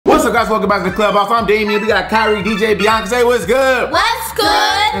up, guys? Welcome back to the Clubhouse. I'm Damien. We got Kyrie, DJ, Bianca. Say what's good? What's good?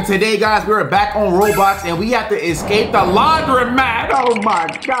 And today, guys, we're back on Roblox, and we have to escape the laundromat. Oh my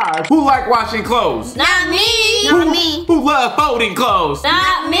gosh. Who like washing clothes? Not me. Not me. Who love folding clothes?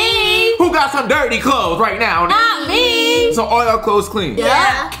 Not me. Who got some dirty clothes right now? Not me. So all your clothes clean?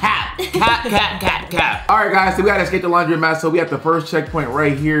 Yeah. Cap. All right, guys, so we gotta escape the laundromat. So we have the first checkpoint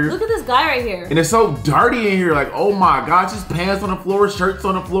right here. Look at this guy right here. And it's so dirty in here. Like, oh my gosh, just pants on the floor, shirts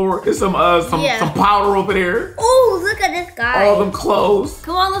on the floor. There's some powder over there. Oh, look at this guy. All them clothes.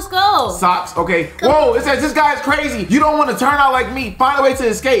 Come on, let's go. Socks. Okay. Whoa, it says this guy's crazy. You don't want to turn out like me. Find a way to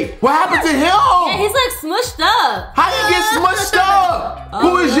escape. What happened to him? Yeah, he's like smushed up. How you get smushed up? Oh,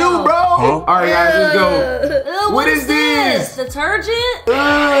 Who is you, bro? All right, guys, let's go. Ew, What is this? Detergent?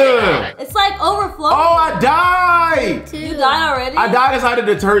 Ugh. It's like overflowing. Oh, I died. You died already? I died inside of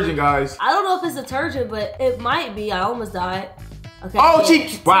detergent, guys. I don't know if it's detergent, but it might be. I almost died. Okay. Oh,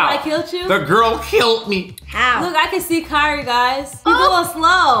 wow. I killed you? The girl killed me. How? Look, I can see Kyrie, guys. You're going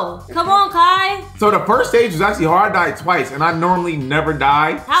slow. Come on, Kai. So the first stage was actually hard. I died twice, and I normally never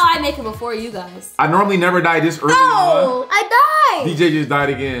die. How I make it before you guys? I normally never die this early No, on. I died. DJ just died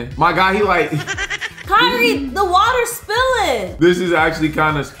again. My guy, he like... Kyrie, the water's spilling. This is actually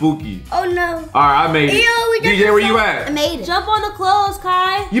kind of spooky. Oh no. All right, I made it. Ew, DJ, where you I at? made it. Jump on the clothes,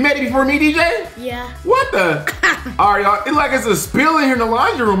 Kai. You made it before me, DJ? Yeah. What the? All right, y'all. It's like it's a spill in here in the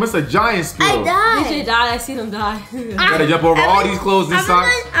laundry room. It's a giant spill. I died. DJ died. I seen him die. Gotta jump over all these clothes and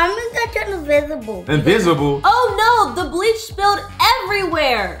socks. I'm gonna turn invisible. Invisible. Oh no, the bleach spilled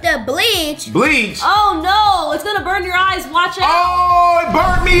everywhere. The bleach. Bleach. Oh no, it's gonna burn your eyes. Watch out. Oh, it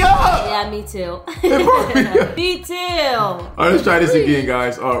burned me up. Yeah, me too. It burned me up. Me too. All right, let's try this again,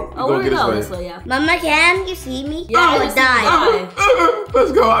 guys. Oh, Oh, where we get go? this This way. way, yeah. Mama, can you see me? Yeah, Oh, I I see died. you.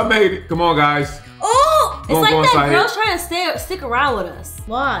 Let's go. I made it. Come on, guys. Oh. It's Go like that inside girl's trying to stick around with us.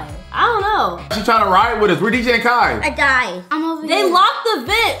 Why? I don't know. She's trying to ride with us. We're DJ and Kai. I died. I'm over They here. locked the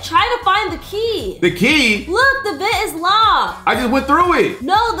vent. Try to find the key. The key. Look, the vent is locked. I just went through it.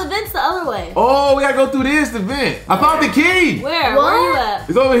 No, the vent's the other way. Oh, we gotta go through this event. I found the key. Where? What? Where are you at?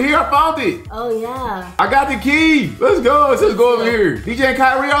 It's over here. I found it. Oh, yeah. I got the key. Let's go. Let's go over here. DJ and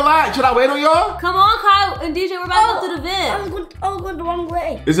Kyrie are live. Should I wait on y'all? Come on, Kai and DJ. We're about to go through the vent. I'm going the wrong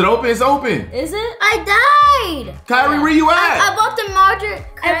way. Is it open? It's open. Is it? I died. Kyrie, where you at? I bought the margarine.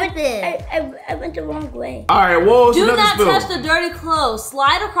 I went the wrong way. All right, whoa, Do another not spill. touch the dirty clothes.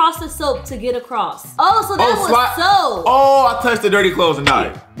 Slide across the soap to get across. Oh, so that was soap. Oh, I touched the dirty clothes and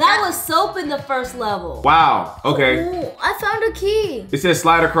died. That was soap in the first level. Wow. Okay. Oh, I found a key. It says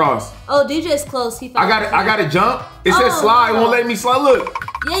slide across. Oh, DJ's close. He found I got to jump. It says Oh, slide. It no. won't let me slide. Look.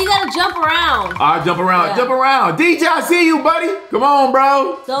 Yeah, you gotta jump around. I'll jump around. Yeah. Jump around. DJ, I see you, buddy. Come on,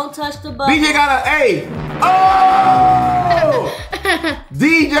 bro. Don't touch the button. DJ got a A. Oh!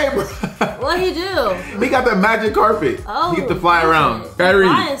 DJ, bro. What'd he do? He got the magic carpet. Oh, He get to fly around. DJ. Kyrie.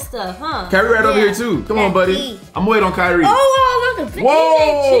 Buying stuff, huh? Kyrie right over Yeah. here, too. Come on, That's buddy. me. I'm waiting on Kyrie. Oh, look at the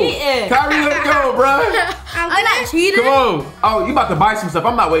Whoa! cheating. Kyrie, let's go, bro. I'm not cheating. Come on. Oh, you about to buy some stuff.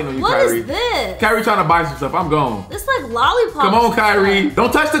 I'm not waiting on you, What Kyrie. is this? Kyrie trying to buy some stuff. I'm gone. It's like lollipop. Come on, Kyrie.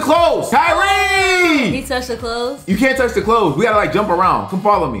 Don't touch the clothes. Kyrie! He touched the clothes. You can't touch the clothes. We gotta like jump around. Come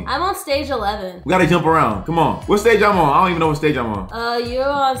follow me. I'm on stage 11. We gotta jump around. Come on. What stage I'm on? I don't even know what stage I'm on. You're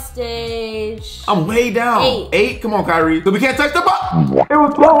on stage. I'm way down. 8. 8? Come on, Kyrie. So we can't touch the button. It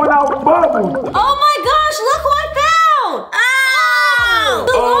was blowing out bubbles. Oh my gosh, look who I found! Oh!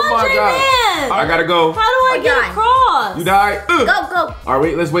 The Oh my laundry God. man! I gotta go. How do I Oh, get God. across? You died. Go, go. All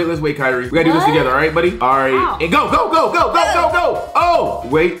right, let's wait, Kyrie. We gotta do this What? together, all right, buddy? All right. Ow. And go. Oh,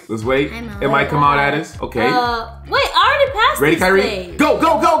 wait, let's wait. I'm out. It might come out at us. Okay. Wait, I already passed Ready, this Kyrie? stage. Go.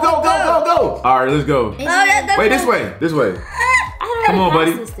 All right, let's go. Wait, this way. I Come on,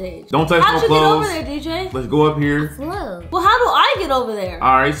 already buddy. passed this stage. Don't touch How'd no you clothes. get over there, DJ? Let's go up here. Whoa. Well, how do I get over there?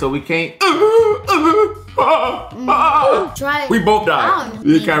 All right, so we can't. Try it. We both I died. don't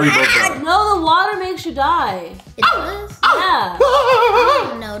Me know. and Kyrie both died. No, the water makes you die. It does? Yeah.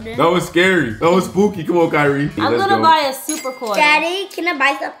 No, then. That was scary. That was spooky. Come on, Kyrie. I'm Let's gonna go. buy a super coil. Daddy, can I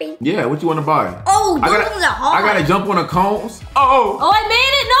buy something? Yeah, what you want to buy? Oh, I those gotta, ones are hard. I gotta jump on the cones. Oh, Oh, I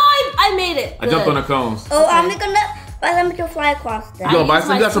made it! No, I made it. I jumped on the cones. Oh, I'm gonna buy something to fly across You that. gonna buy use some?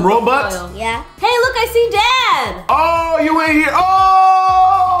 my You got some super Robux? coil. Yeah. Hey, look, I see Dad. Oh, you in here?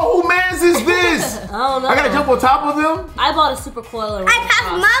 Oh, who man's is this? I don't know. I gotta jump on top of him? I bought a super coil. And I ran passed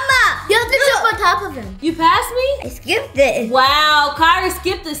across. Mama. You have to jump on top of him. You passed me? I skipped it. Wow, Kyrie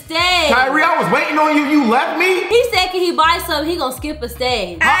skipped the stage. Kyrie, I was waiting waiting on you. You left me? He said, can he buy something? He gonna skip a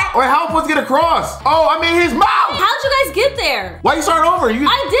stage. Wait, how am I supposed to get across? Oh, I'm in his mouth. How'd you guys get there? Why you start over? I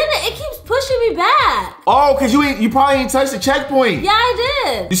didn't. It keeps pushing me back. Oh, because you probably ain't touched the checkpoint. Yeah, I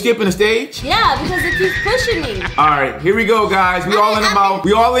did. You skipping the stage? Yeah, because it keeps pushing me. All right, here we go, guys. We all in the mouth.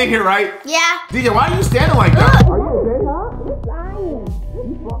 We all in here, right? Yeah. DJ, why are you standing like that? Are you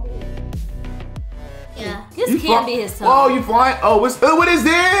okay? Yeah. This can't be his tongue. Oh, you flying? Oh, what is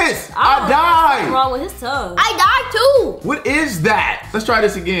this? I died. What's wrong with his tongue? I died too. What is that? Let's try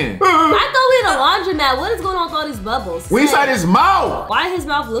this again. I thought we had a laundromat. What is going on with all these bubbles? We inside his mouth. Why does his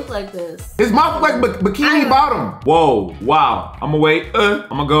mouth look like this? His mouth look like bikini bottom. Whoa, wow. I'ma wait.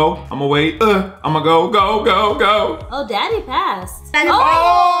 I'ma go. I'ma wait. I'ma go. Oh, Daddy passed.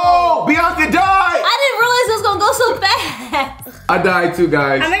 Oh, Bianca died. I didn't realize it was gonna go so fast. I died too,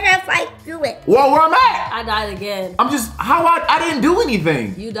 guys. I'm gonna fight through it. Whoa, where I'm at? I died again. I'm just, I didn't do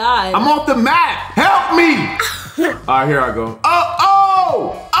anything. You died. I'm off the map. Help me. All right, here I go.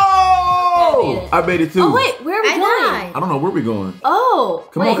 I made it too. Oh, wait, where are we going? I don't know where we going. Oh,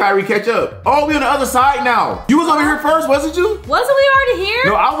 Come on, Kyrie, catch up. Oh, we on the other side now. You was over here first, wasn't you? Wasn't we already here?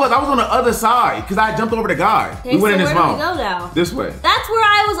 No, I was on the other side because I jumped over the guy. Okay, we went in his mouth. Where do we go now? This way. That's where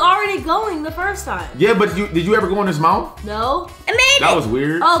I was already going the first time. Yeah, but did you ever go in his mouth? No. I made it. That was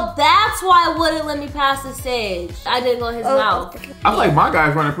weird. Oh, that's why it wouldn't let me pass the stage. I didn't go in his mouth. I feel like my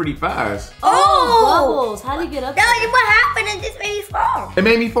guy's running pretty fast. Oh, bubbles. How do you get up there? What happened? It just made me fall. It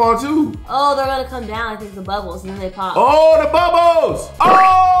made me fall too. Oh, they're gonna come down. I think the bubbles, and then they pop. Oh, the bubbles.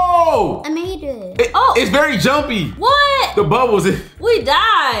 Oh. I made it. It's very jumpy. What? The bubbles. We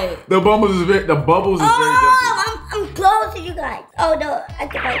died. The bubbles is very jumpy. I'm close to you guys. Oh no, I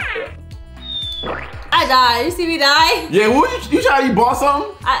can fight through it. I died. You see me die? Yeah, you bought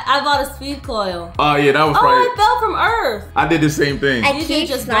something? I bought a speed coil. Oh yeah, that was right. I fell from Earth. I did the same thing. You did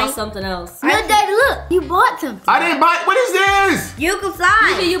just bought something else. No, Daddy, look. You bought something. I didn't buy. What is this? You can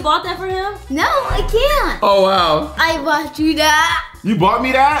fly. You bought that for him? No, I can't. Oh wow. I bought you that. You bought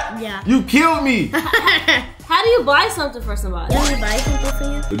me that? Yeah. You killed me. How do you buy something for somebody? Let me buy something for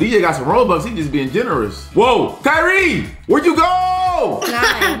you. The DJ got some Robux. He just being generous. Whoa, Kyrie, where'd you go?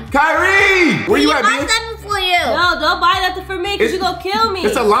 Kyrie, where you at, I bitch? bought something for you. No, don't buy nothing for me because you're going to kill me.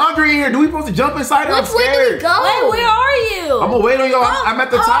 It's a laundry in here. Do we supposed to jump inside it? I'm Which way do scared. we go? Wait, where are you? I'm gonna wait on y'all. I'm at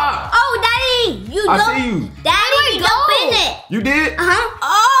the top. Oh, Daddy, I see you. Daddy, jump in it. You did?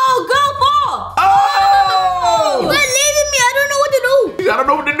 Oh, go fall. Oh! You're leaving me. I don't know what to do. I don't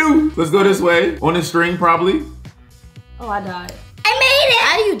know what to do. Let's go this way. On this string, probably. Oh, I died. I made it.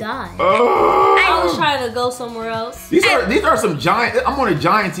 How do you die? Oh! I was trying to go somewhere else. These are some giant. I'm on a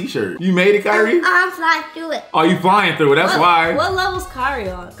giant t-shirt. You made it, Kyrie? I'm flying through it. Oh, you flying through it. That's why. What level's Kyrie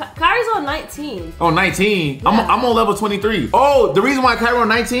on? Kyrie's on 19. Oh, 19. Yeah. I'm on level 23. Oh, the reason why Kyrie on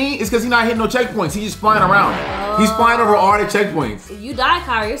 19 is because he's not hitting no checkpoints. He's just flying around. He's flying over all the checkpoints. If you die,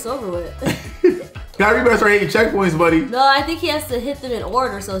 Kyrie, it's over with. Kyrie better start hitting checkpoints, buddy. No, I think he has to hit them in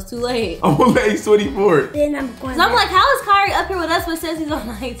order, so it's too late. I'm gonna let you 24. Then I'm going. So I'm like, how is Kyrie up here with us but says he's on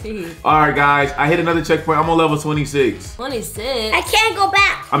 19? All right, guys. I hit another checkpoint. I'm on level 26. 26? I can't go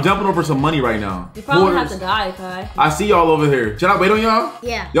back. I'm jumping over some money right now. You probably have to die, Kai. I see y'all over here. Should I wait on y'all?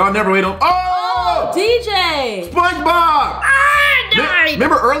 Yeah. Y'all never wait on. Oh! DJ! SpongeBob! died.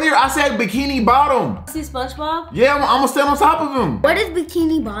 Remember earlier I said bikini bottom? See SpongeBob? Yeah, I'm gonna stand on top of him. What is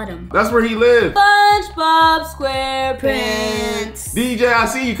Bikini Bottom? That's where he lives. SpongeBob SquarePants. DJ, I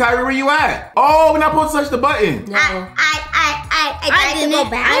see you. Kyrie, where you at? Oh, we're not supposed to touch the button. No. I didn't go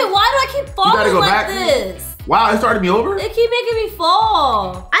back. Wait, why do I keep falling go like back? this? Wow, it started me over? They keep making me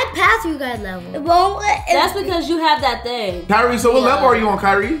fall. I passed you guys level. That's because you have that thing. Kyrie, so what level are you on,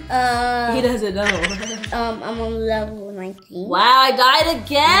 Kyrie? He doesn't know. I'm on level 19. Wow, I died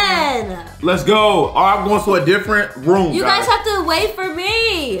again. Let's go. All right, I'm going to a different room. You guys have to wait for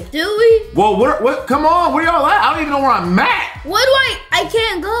me. Do we? Well, what? Come on, where y'all at? I don't even know where I'm at. What do I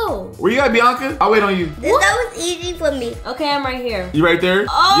can't go. Where you at, Bianca? I'll wait on you. That was easy for me. Okay, I'm right here. You right there?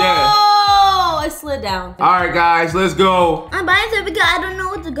 Oh, Yeah. I slid down. All right, guys, let's go. I'm buying something because I don't know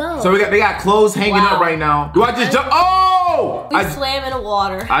what to go. So they got clothes hanging up right now. Do I just jump? Oh! We swam in the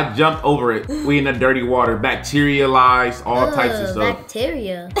water. I jumped over it. We in the dirty water. Bacterialized, all types of stuff.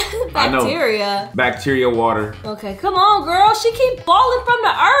 Bacteria. I know. Bacteria. Bacteria water. Okay, come on, girl. She keep falling from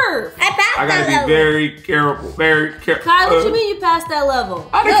the earth. I gotta be very careful. Very careful. Kai, what you mean you passed that level?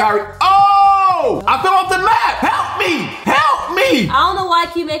 I didn't Kyrie. Oh! I fell off the map. Help me! Help me! I don't know why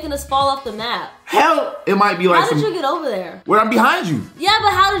I keep making us fall off the map. Help! It might be like How did you get over there? Where I'm behind you. Yeah,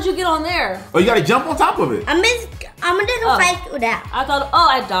 but how did you get on there? Oh, you gotta jump on top of it. I'm gonna fight through that. I thought, oh,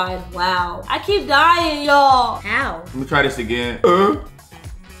 I died. Wow. I keep dying, y'all. How? Let me try this again.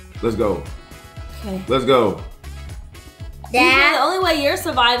 Let's go. Okay. Let's go. DJ, the only way you're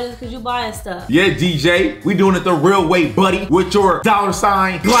surviving is because you buying stuff. Yeah, DJ. We doing it the real way, buddy. With your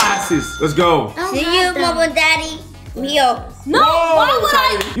 $sign glasses. Let's go. See you, Mama, Daddy. Mio. No, Whoa, why would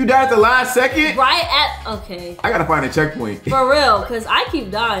I? You died at the last second? Right at, okay. I gotta find a checkpoint. For real, because I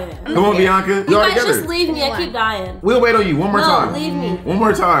keep dying. Come on, Bianca. You all might together. just leave me, I keep dying. We'll wait on you one more time. No, leave me. One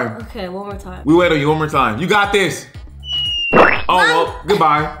more time. Okay, one more time. We wait on you one more time. You got this. Oh, well,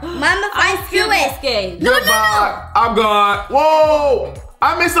 goodbye. Mama, I find still through it. escaped. Goodbye. I'm gone. Whoa.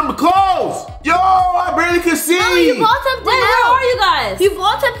 I missed some clothes. Yo, I barely could see. No, you bought something. Wait, where are you guys? You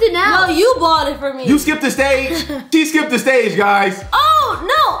bought something else. No, you bought it for me. You skipped the stage. She skipped the stage, guys. Oh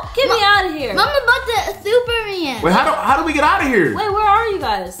no! Get me out of here. Mama bought the Superman. Wait, how do we get out of here? Wait, where are you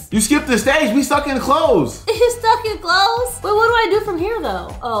guys? You skipped the stage. We stuck in clothes. You stuck in clothes? Wait, what do I do from here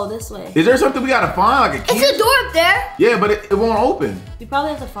though? Oh, this way. Is there something we gotta find, like a key? It's a door up there. Yeah, but it won't open. You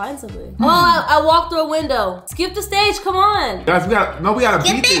probably have to find something. Oh, I walked through a window. Skip the stage. Come on. Guys, we gotta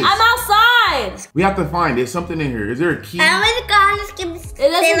beat this. I'm outside. We have to find. There's something in here. Is there a key? I'm gonna go and skip the It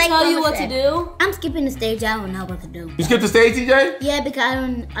doesn't tell you what to do. I'm skipping the stage. I don't know what to do. You skipped the stage, TJ? Yeah, because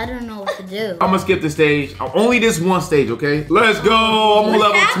I don't know what to do. I'm gonna skip the stage. Only this one stage, okay? Let's go. I'm on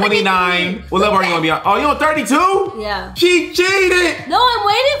level 29. What level are you gonna be on? Oh, you on 32? Yeah. She cheated. No, I'm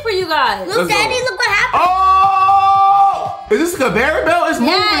waiting for you guys. Look, Daddy, look what happened. Oh! Is this a conveyor belt? It's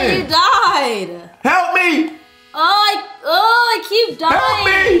moving. Yeah, you died. Help me! I keep dying. Help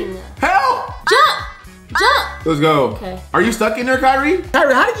me! Help! Jump! Jump! Let's go. Okay. Are you stuck in there, Kyrie?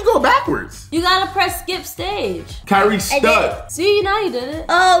 Kyrie, how did you go backwards? You gotta press skip stage. Kyrie's stuck. See, now you did it.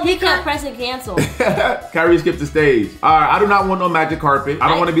 Oh, He kept pressing cancel. Kyrie skipped the stage. All right, I do not want no magic carpet. I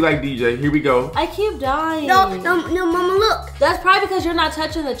don't want to be like DJ. Here we go. I keep dying. No, Mama, look. That's probably because you're not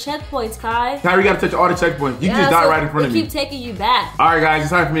touching the checkpoints, Kai. Kyrie, you gotta touch all the checkpoints. You Yeah, just died so right in front of they me. keep taking you back. All right, guys,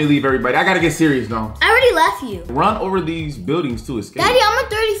 it's time for me to leave everybody. I gotta get serious now. I already left you. Run over these buildings to escape. Daddy, I'm at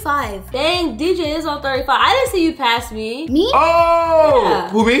 35. Dang, DJ is on 35. I didn't see you pass me. Me? Oh! Yeah.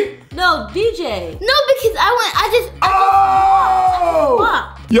 Who, me? No, DJ. No, because I Oh!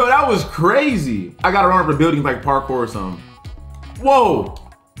 Wow. Yo, that was crazy. I gotta run over buildings like parkour or something. Whoa!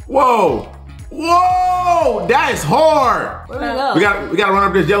 Whoa! Whoa! That is hard. Where do we go? We gotta run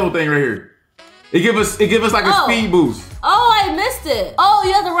up this yellow thing right here. It give us like a speed boost. Oh, I missed it. Oh,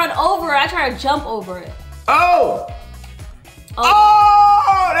 you have to run over it. I try to jump over it. Oh!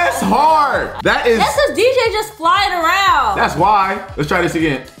 Oh, that's hard. That is. That's because DJ just flying around. That's why. Let's try this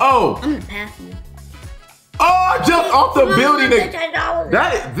again. Oh! I'm gonna pass you. Oh, I jumped off the building.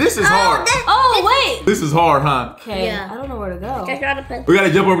 This is hard. Oh, wait. This is hard, huh? Okay, Yeah. I don't know where to go. We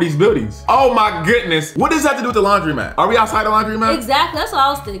gotta jump over these buildings. Oh my goodness. What does that have to do with the laundromat? Are we outside the laundromat? Exactly, that's what I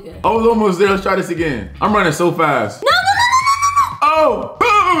was thinking. Oh, we're almost there. Let's try this again. I'm running so fast. No. Oh!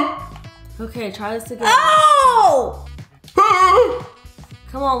 Okay, try this again. Oh!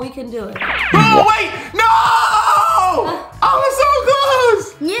 Come on, we can do it. Oh, wait! No! I was so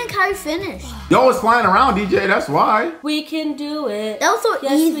close! Me and Kyrie finished. Y'all was flying around, DJ. That's why. We can do it. That was so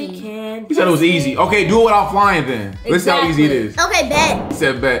Yes, easy. we can. He said it was easy. Okay, do it without flying then. Let's see how easy it is. Okay, bet. He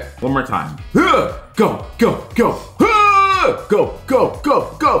said bet. One more time. Go, go, go. Go, go,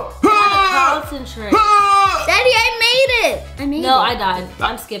 go, go. Concentrate. Daddy, I made it. I made it. No, I died.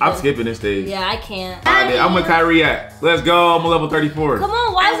 I'm skipping. I'm skipping this stage. Yeah, I can't. I'm with Kyrie at. Let's go. I'm on level 34. Come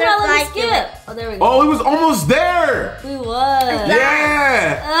on, why is it not letting me skip? Oh, there we go. Oh, he was almost there. We was.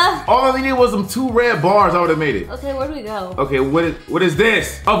 Yeah. All I needed was some 2 red bars. I would have made it. Okay, where do we go? Okay, what is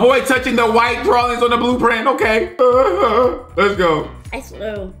this? Avoid touching the white drawings on the blueprint. Okay. Let's go. I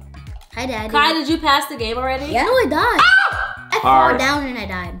slew. Hi, Daddy. Kai, did you pass the game already? Yeah. No, I died. I fell All right. down and I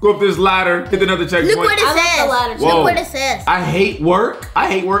died. Go up this ladder. Hit another checkpoint. Look what it I love says. the ladder too. Whoa. Look what it says. I hate work.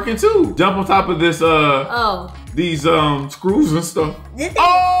 I hate working too. Jump on top of this Oh, these screws and stuff. This is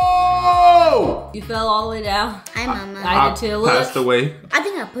Oh! you fell all the way down. Hi, Mama. I did too. Look. Passed away. I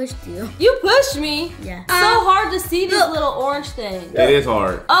think I pushed you. You pushed me. Yeah. So hard to see these little orange things. It is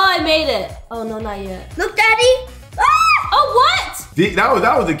hard. Oh, I made it. Oh, no, not yet. Look, Daddy. Ah! Oh, what?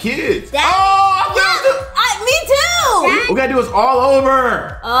 That was the kids. Daddy. Oh! Me too. We gotta do this all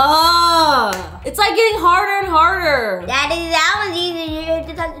over. Oh, it's like getting harder and harder. Daddy, that was easy. You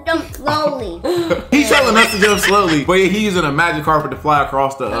just have to jump slowly. He's telling us to jump slowly, but he's using a magic carpet to fly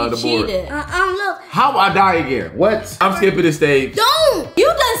across the board. Cheated. Look. How I die again? What? I'm skipping this stage. Don't. You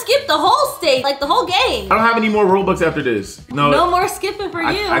done skipped the whole stage, like the whole game. I don't have any more Robux after this. No more skipping for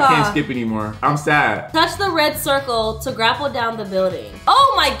you. I can't skip anymore. I'm sad. Touch the red circle to grapple down the building.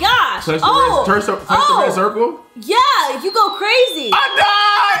 Oh my gosh. Touch the red circle. Yeah, you go crazy. I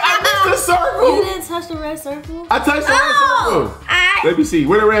died! I missed the circle! You didn't touch the red circle? I touched the red circle. Let me see.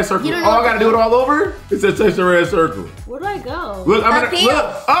 Where the red circle? Oh, I gotta do it all over? It said touch the red circle. Where do I go? Look, I'm gonna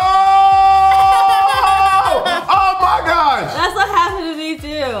look. Oh! Oh my gosh! That's what happened to me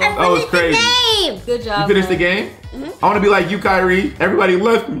too. That was crazy. Good job. You finished the game? I wanna be like you, Kyrie. Everybody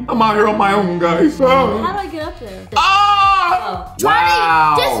left me. I'm out here on my own, guys. How do I get up there? Oh!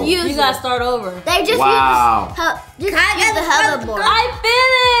 Wow! Just use You gotta start over. They just use the hoverboard. I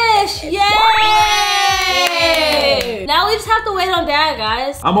finished! Yay! Now we just have to wait on Dad,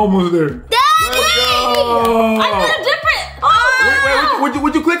 guys. I'm almost there. Daddy! I did a different. Wait,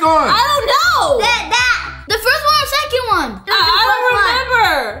 what'd you click on? I don't know. The first one or second one? I don't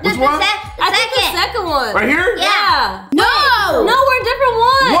remember. Which one? I think the second one. Right here? Yeah. No! No, we're in different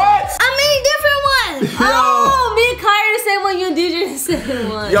ones. What? I mean, different ones. Oh, me and Kyrie the same one, you and DJ the second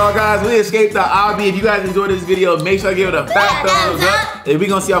one. Y'all guys, we escaped the obby. If you guys enjoyed this video, make sure to give it a fat thumbs up. And we're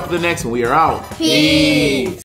gonna see y'all for the next one. We are out. Peace.